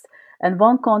contexts. And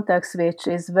one context which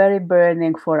is very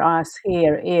burning for us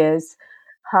here is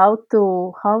how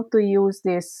to use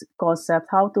this concept,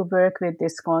 how to work with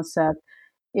this concept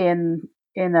in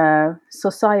a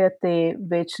society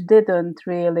which didn't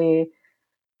really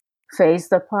face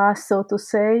the past, so to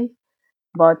say,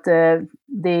 but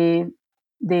the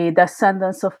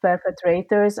descendants of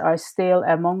perpetrators are still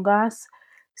among us.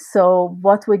 So,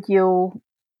 what would you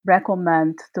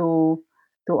recommend to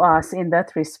us in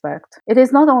that respect? It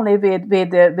is not only with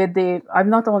the. I'm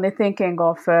not only thinking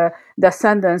of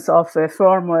descendants of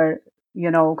former,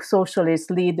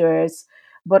 socialist leaders,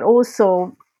 but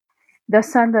also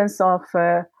descendants of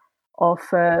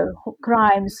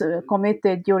crimes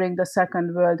committed during the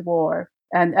Second World War,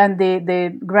 and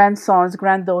the grandsons,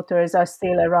 granddaughters are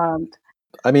still around.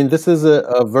 I mean, this is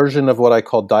a version of what I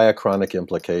call diachronic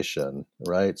implication,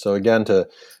 right? So again, to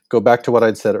go back to what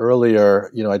I'd said earlier,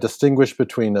 I distinguish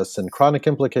between a synchronic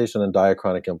implication and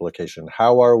diachronic implication.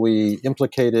 How are we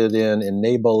implicated in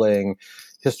enabling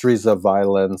histories of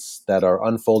violence that are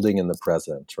unfolding in the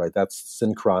present, right? That's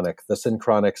synchronic, the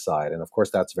synchronic side. And of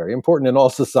course, that's very important in all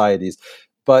societies.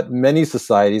 But many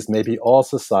societies, maybe all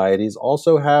societies,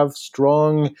 also have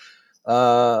strong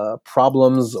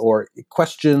problems or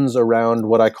questions around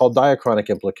what I call diachronic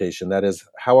implication. That is,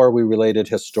 how are we related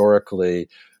historically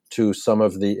to some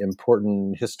of the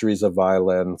important histories of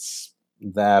violence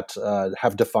that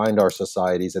have defined our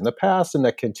societies in the past and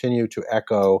that continue to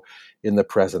echo in the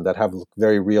present, that have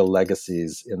very real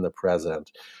legacies in the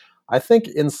present. I think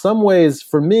in some ways,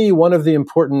 for me, one of the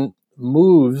important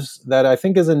moves that I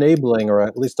think is enabling, or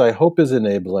at least I hope is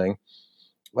enabling,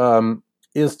 um,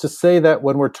 is to say that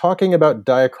when we're talking about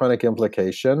diachronic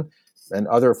implication and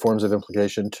other forms of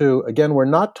implication too, again, we're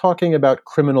not talking about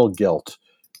criminal guilt.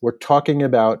 We're talking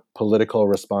about political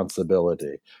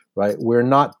responsibility, right? We're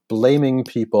not blaming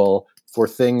people for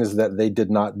things that they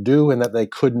did not do and that they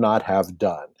could not have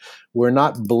done. We're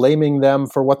not blaming them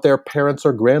for what their parents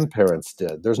or grandparents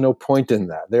did. There's no point in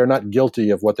that. They're not guilty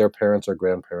of what their parents or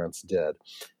grandparents did.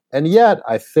 And yet,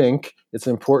 I think it's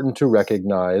important to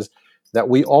recognize that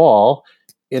we all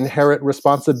inherit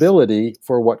responsibility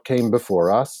for what came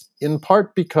before us, in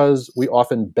part because we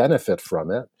often benefit from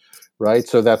it, right?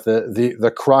 So that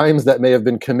the crimes that may have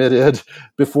been committed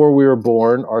before we were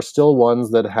born are still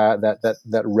ones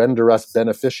that render us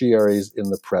beneficiaries in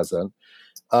the present.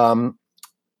 Um,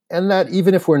 and that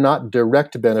even if we're not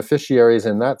direct beneficiaries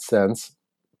in that sense,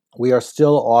 we are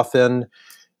still often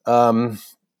um,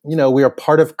 we are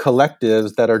part of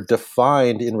collectives that are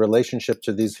defined in relationship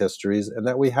to these histories, and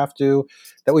that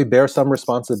we bear some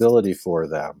responsibility for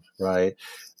them, right?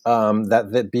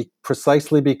 That be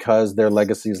precisely because their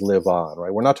legacies live on,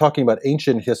 right? We're not talking about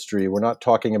ancient history. We're not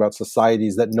talking about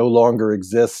societies that no longer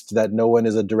exist, that no one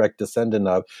is a direct descendant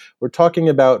of. We're talking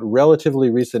about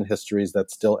relatively recent histories that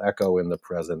still echo in the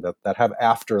present, that have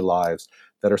afterlives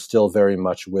that are still very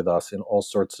much with us in all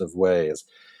sorts of ways.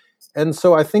 And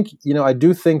so I think, I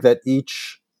do think that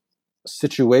each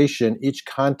situation, each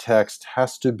context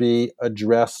has to be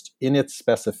addressed in its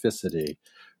specificity,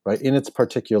 right? In its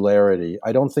particularity.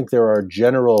 I don't think there are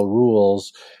general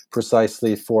rules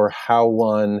precisely for how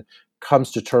one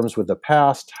comes to terms with the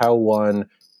past, how one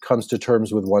comes to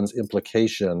terms with one's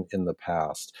implication in the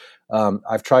past.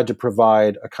 I've tried to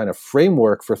provide a kind of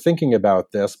framework for thinking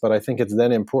about this, but I think it's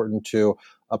then important to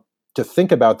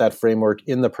think about that framework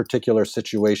in the particular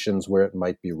situations where it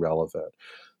might be relevant.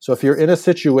 So if you're in a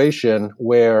situation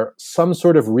where some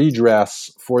sort of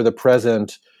redress for the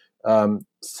present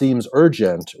seems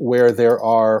urgent, where there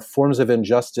are forms of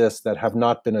injustice that have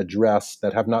not been addressed,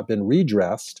 that have not been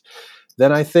redressed,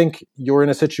 then I think you're in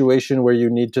a situation where you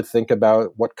need to think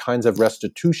about what kinds of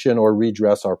restitution or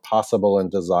redress are possible and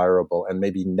desirable and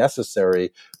maybe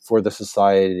necessary for the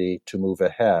society to move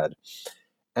ahead.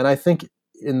 And I think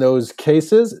in those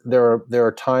cases, there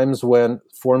are times when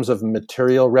forms of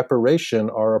material reparation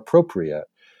are appropriate.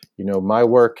 My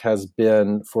work has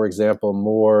been, for example,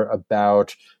 more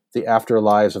about the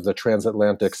afterlives of the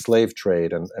transatlantic slave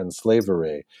trade and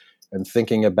slavery, and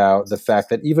thinking about the fact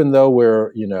that even though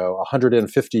we're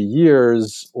 150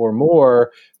 years or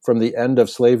more from the end of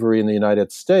slavery in the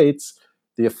United States,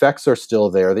 the effects are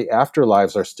still there, the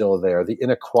afterlives are still there, the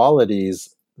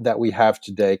inequalities that we have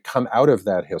today come out of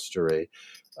that history.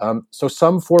 So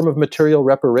some form of material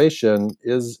reparation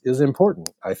is important,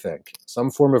 I think.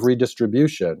 Some form of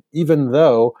redistribution, even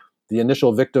though the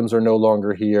initial victims are no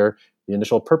longer here, the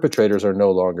initial perpetrators are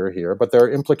no longer here, but there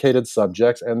are implicated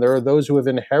subjects, and there are those who have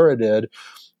inherited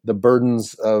the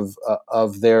burdens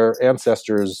of their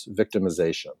ancestors'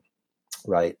 victimization,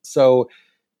 right? So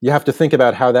you have to think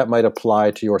about how that might apply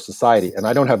to your society. And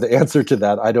I don't have the answer to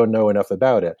that. I don't know enough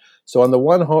about it. So on the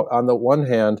one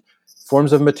hand,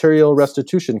 forms of material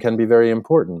restitution can be very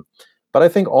important. But I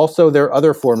think also there are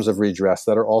other forms of redress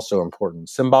that are also important,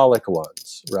 symbolic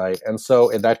ones, right? And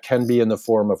that can be in the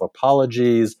form of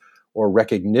apologies or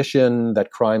recognition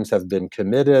that crimes have been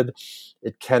committed.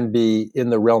 It can be in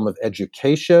the realm of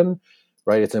education,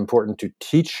 right? It's important to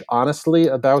teach honestly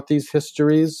about these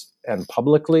histories and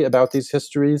publicly about these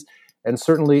histories, and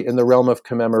certainly in the realm of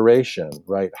commemoration,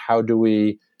 right? How do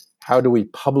we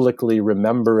publicly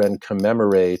remember and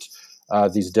commemorate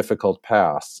these difficult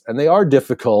pasts? And they are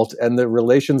difficult, and the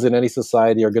relations in any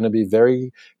society are going to be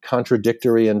very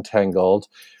contradictory and tangled.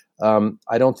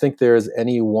 I don't think there's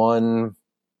any one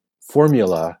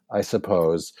formula, I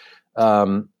suppose.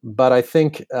 But I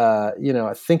think,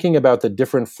 thinking about the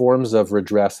different forms of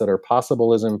redress that are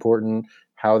possible is important,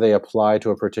 how they apply to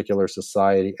a particular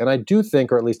society. And I do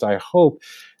think, or at least I hope,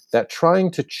 that trying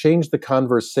to change the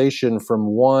conversation from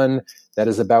one that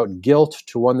is about guilt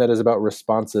to one that is about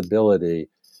responsibility,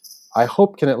 I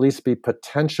hope can at least be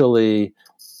potentially,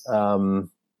 can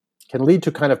lead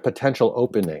to kind of potential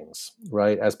openings,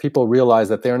 right? As people realize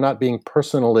that they're not being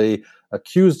personally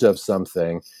accused of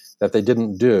something that they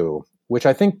didn't do, which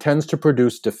I think tends to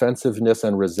produce defensiveness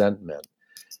and resentment.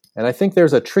 And I think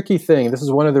there's a tricky thing. This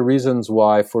is one of the reasons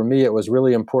why, for me, it was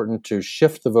really important to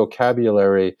shift the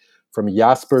vocabulary from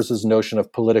Jaspers's notion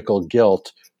of political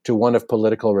guilt to one of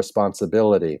political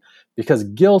responsibility. Because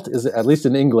guilt is, at least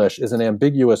in English, is an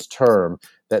ambiguous term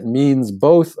that means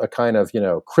both a kind of,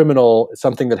 criminal,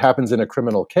 something that happens in a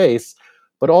criminal case,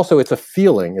 but also it's a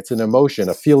feeling, it's an emotion,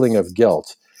 a feeling of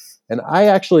guilt. And I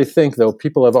actually think, though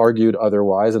people have argued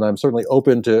otherwise, and I'm certainly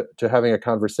open to having a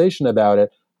conversation about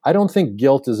it, I don't think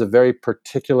guilt is a very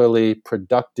particularly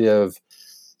productive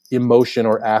emotion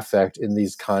or affect in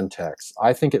these contexts.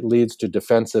 I think it leads to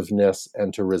defensiveness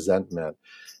and to resentment.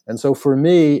 And so for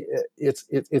me,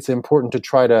 it's important to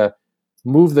try to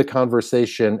move the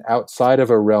conversation outside of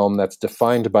a realm that's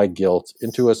defined by guilt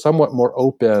into a somewhat more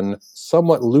open,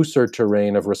 somewhat looser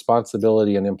terrain of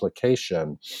responsibility and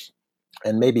implication,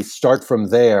 and maybe start from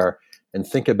there and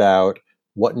think about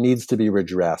what needs to be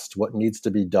redressed, what needs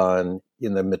to be done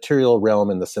in the material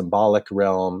realm, in the symbolic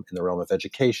realm, in the realm of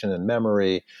education and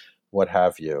memory, what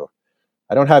have you.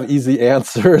 I don't have easy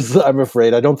answers, I'm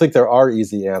afraid. I don't think there are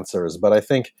easy answers, but I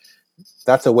think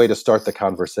that's a way to start the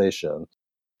conversation.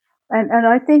 And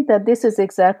I think that this is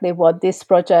exactly what this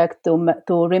project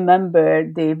to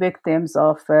remember the victims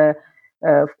of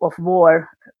war,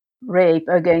 rape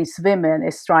against women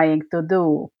is trying to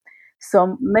do.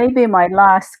 So maybe my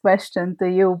last question to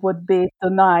you would be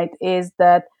tonight is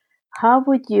that how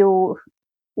would you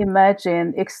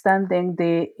imagine extending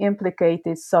the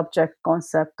implicated subject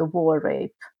concept to war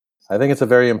rape? I think it's a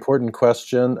very important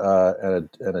question and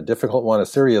a difficult one, a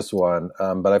serious one,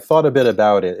 but I've thought a bit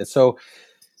about it. So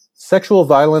sexual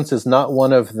violence is not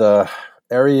one of the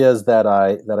areas that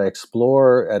I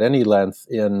explore at any length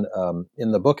in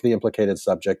the book, The Implicated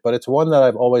Subject, but it's one that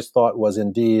I've always thought was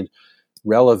indeed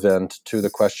relevant to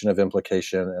the question of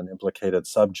implication and implicated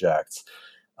subjects.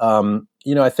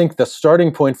 I think the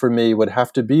starting point for me would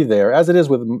have to be there, as it is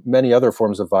with many other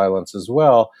forms of violence as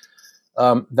well,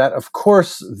 that of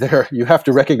course you have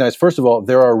to recognize, first of all,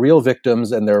 there are real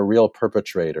victims and there are real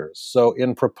perpetrators. So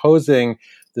in proposing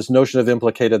this notion of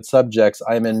implicated subjects,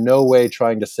 I'm in no way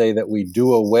trying to say that we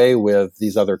do away with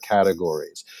these other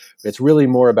categories. It's really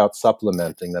more about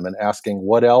supplementing them and asking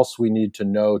what else we need to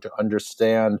know to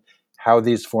understand how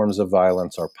these forms of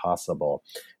violence are possible.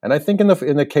 And I think in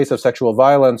the case of sexual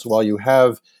violence, while you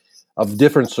have of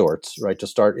different sorts, right, to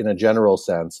start in a general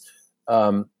sense,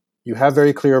 you have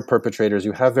very clear perpetrators,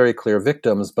 you have very clear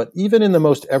victims, but even in the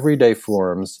most everyday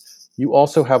forms, you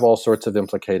also have all sorts of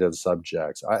implicated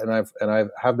subjects. I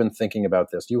have been thinking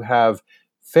about this. You have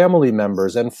family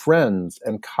members and friends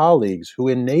and colleagues who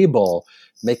enable,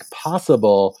 make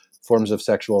possible forms of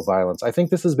sexual violence. I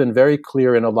think this has been very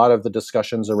clear in a lot of the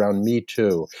discussions around Me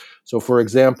Too. So, for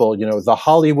example, the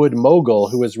Hollywood mogul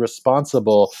who is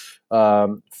responsible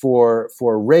for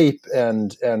rape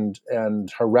and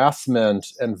harassment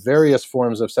and various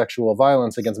forms of sexual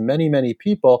violence against many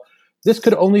people. This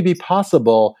could only be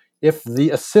possible if the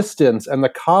assistants and the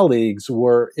colleagues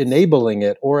were enabling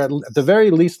it, or at the very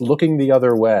least looking the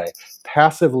other way,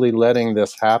 passively letting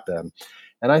this happen.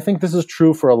 And I think this is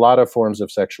true for a lot of forms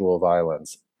of sexual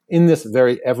violence in this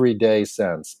very everyday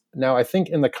sense. Now, I think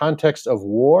in the context of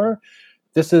war,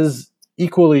 this is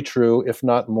equally true, if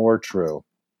not more true.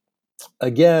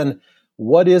 Again,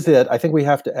 what is it? I think we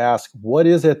have to ask, what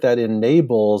is it that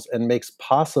enables and makes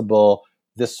possible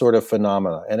this sort of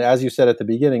phenomena? And as you said at the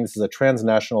beginning, this is a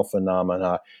transnational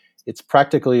phenomena. It's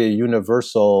practically a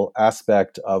universal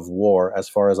aspect of war, as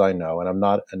far as I know, and I'm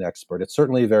not an expert. It's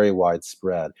certainly very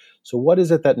widespread. So what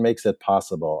is it that makes it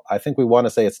possible? I think we want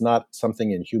to say it's not something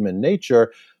in human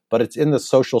nature, but it's in the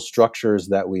social structures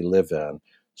that we live in.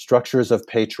 Structures of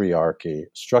patriarchy,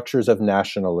 structures of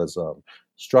nationalism,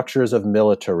 structures of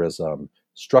militarism,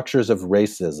 structures of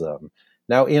racism.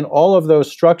 Now, in all of those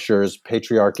structures,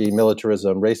 patriarchy,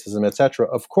 militarism, racism, etc.,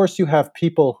 of course you have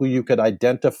people who you could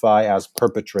identify as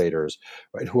perpetrators,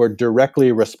 right, who are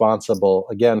directly responsible,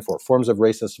 again, for forms of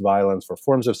racist violence, for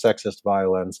forms of sexist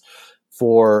violence,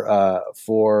 for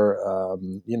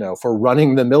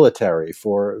running the military,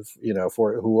 for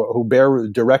who bear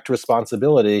direct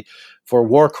responsibility for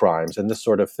war crimes and this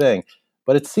sort of thing.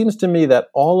 But it seems to me that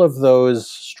all of those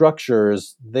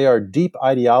structures, they are deep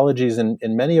ideologies in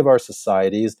many of our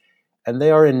societies, and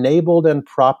they are enabled and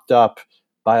propped up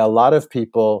by a lot of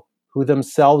people who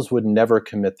themselves would never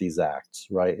commit these acts,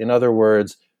 right? In other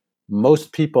words,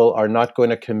 most people are not going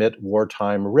to commit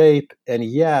wartime rape, and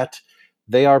yet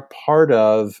they are part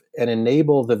of and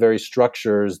enable the very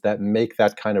structures that make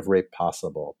that kind of rape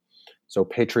possible. So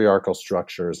patriarchal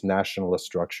structures, nationalist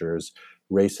structures,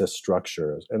 racist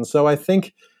structures. And so I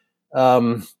think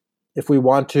if we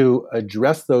want to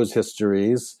address those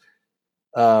histories,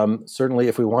 certainly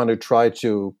if we want to try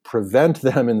to prevent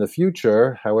them in the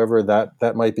future, however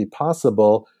that might be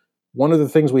possible, one of the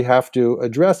things we have to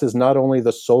address is not only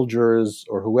the soldiers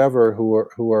or whoever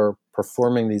who are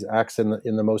performing these acts in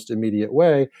the most immediate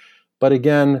way, but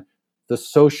again, the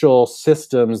social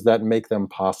systems that make them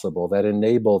possible, that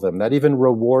enable them, that even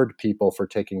reward people for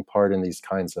taking part in these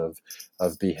kinds of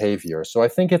behavior. So I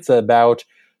think it's about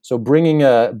bringing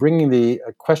the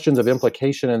questions of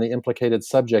implication and the implicated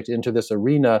subject into this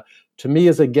arena, to me,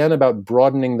 is again about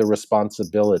broadening the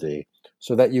responsibility,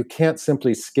 so that you can't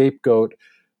simply scapegoat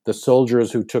the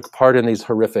soldiers who took part in these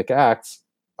horrific acts.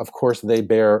 Of course, they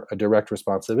bear a direct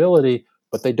responsibility,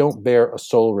 but they don't bear a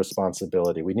sole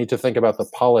responsibility. We need to think about the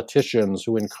politicians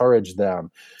who encourage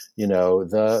them,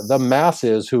 the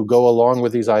masses who go along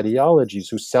with these ideologies,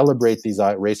 who celebrate these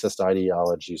racist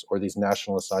ideologies or these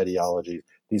nationalist ideologies,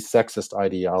 these sexist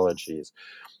ideologies.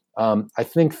 I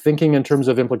think thinking in terms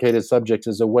of implicated subjects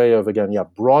is a way of, again,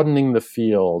 broadening the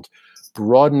field,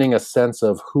 broadening a sense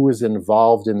of who is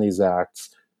involved in these acts,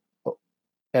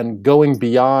 and going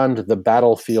beyond the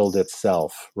battlefield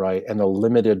itself, right, and the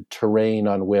limited terrain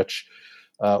on which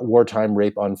wartime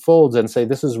rape unfolds, and say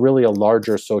this is really a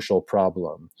larger social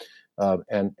problem,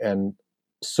 and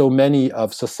so many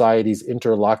of society's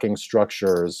interlocking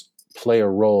structures play a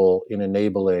role in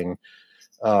enabling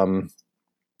and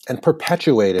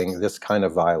perpetuating this kind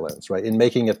of violence, right, in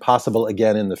making it possible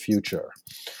again in the future,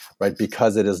 right,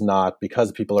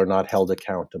 because people are not held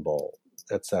accountable,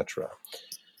 etc.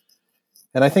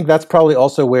 And I think that's probably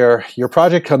also where your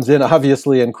project comes in,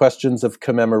 obviously, in questions of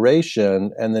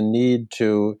commemoration and the need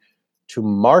to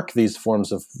mark these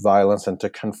forms of violence and to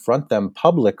confront them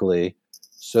publicly,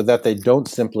 so that they don't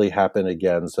simply happen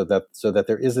again, so that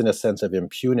there isn't a sense of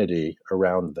impunity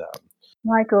around them.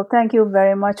 Michael, thank you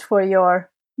very much for your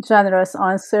generous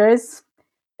answers,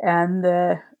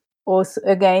 and also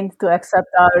again to accept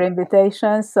our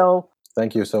invitation. So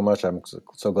thank you so much. I'm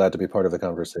so glad to be part of the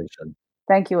conversation.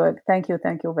 thank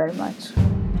you very much.